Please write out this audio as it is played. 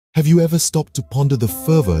Have you ever stopped to ponder the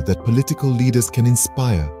fervor that political leaders can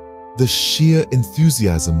inspire? The sheer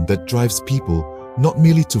enthusiasm that drives people not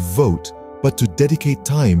merely to vote, but to dedicate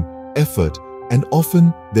time, effort, and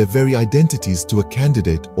often their very identities to a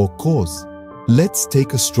candidate or cause. Let's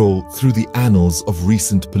take a stroll through the annals of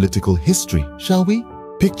recent political history, shall we?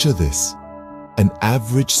 Picture this: an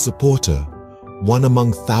average supporter, one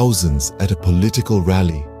among thousands at a political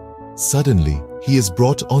rally. Suddenly, he is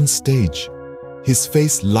brought on stage, his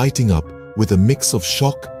face lighting up with a mix of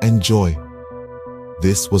shock and joy.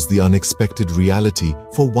 This was the unexpected reality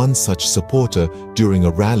for one such supporter during a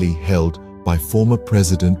rally held by former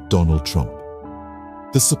President Donald Trump.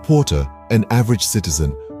 The supporter, an average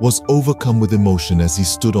citizen, was overcome with emotion as he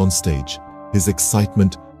stood on stage, his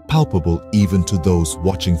excitement palpable even to those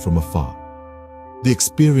watching from afar. The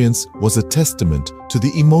experience was a testament to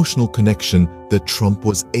the emotional connection that Trump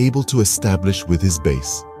was able to establish with his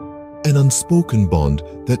base, an unspoken bond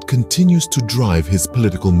that continues to drive his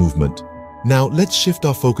political movement. Now let's shift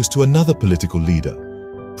our focus to another political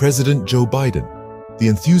leader, President Joe Biden. The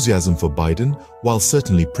enthusiasm for Biden, while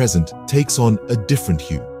certainly present, takes on a different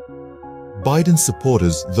hue. Biden's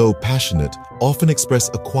supporters, though passionate, often express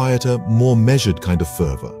a quieter, more measured kind of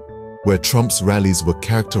fervor. Where Trump's rallies were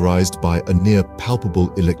characterized by a near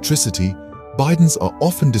palpable electricity, Biden's are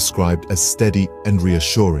often described as steady and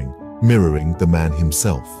reassuring, mirroring the man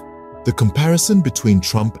himself. The comparison between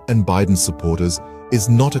Trump and Biden supporters is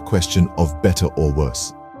not a question of better or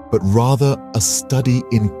worse, but rather a study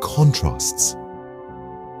in contrasts.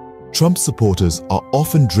 Trump supporters are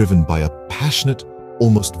often driven by a passionate,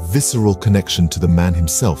 almost visceral connection to the man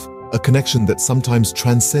himself, a connection that sometimes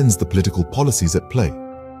transcends the political policies at play.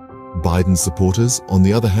 Biden supporters, on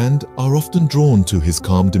the other hand, are often drawn to his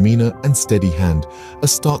calm demeanor and steady hand, a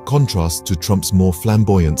stark contrast to Trump's more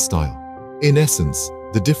flamboyant style. In essence,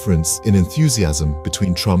 the difference in enthusiasm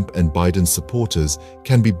between Trump and Biden supporters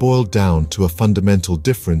can be boiled down to a fundamental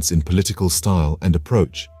difference in political style and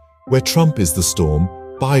approach. Where Trump is the storm,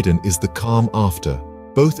 Biden is the calm after.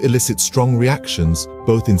 Both elicit strong reactions,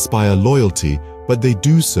 both inspire loyalty, but they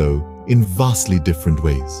do so in vastly different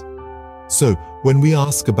ways. So, when we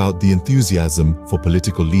ask about the enthusiasm for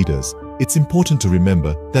political leaders, it's important to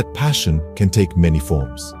remember that passion can take many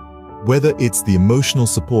forms. Whether it's the emotional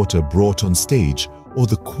supporter brought on stage or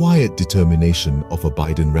the quiet determination of a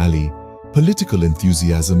Biden rally, political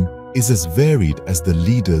enthusiasm is as varied as the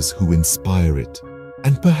leaders who inspire it.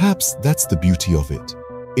 And perhaps that's the beauty of it.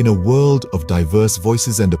 In a world of diverse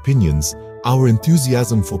voices and opinions, our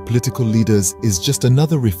enthusiasm for political leaders is just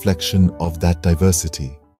another reflection of that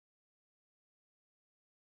diversity.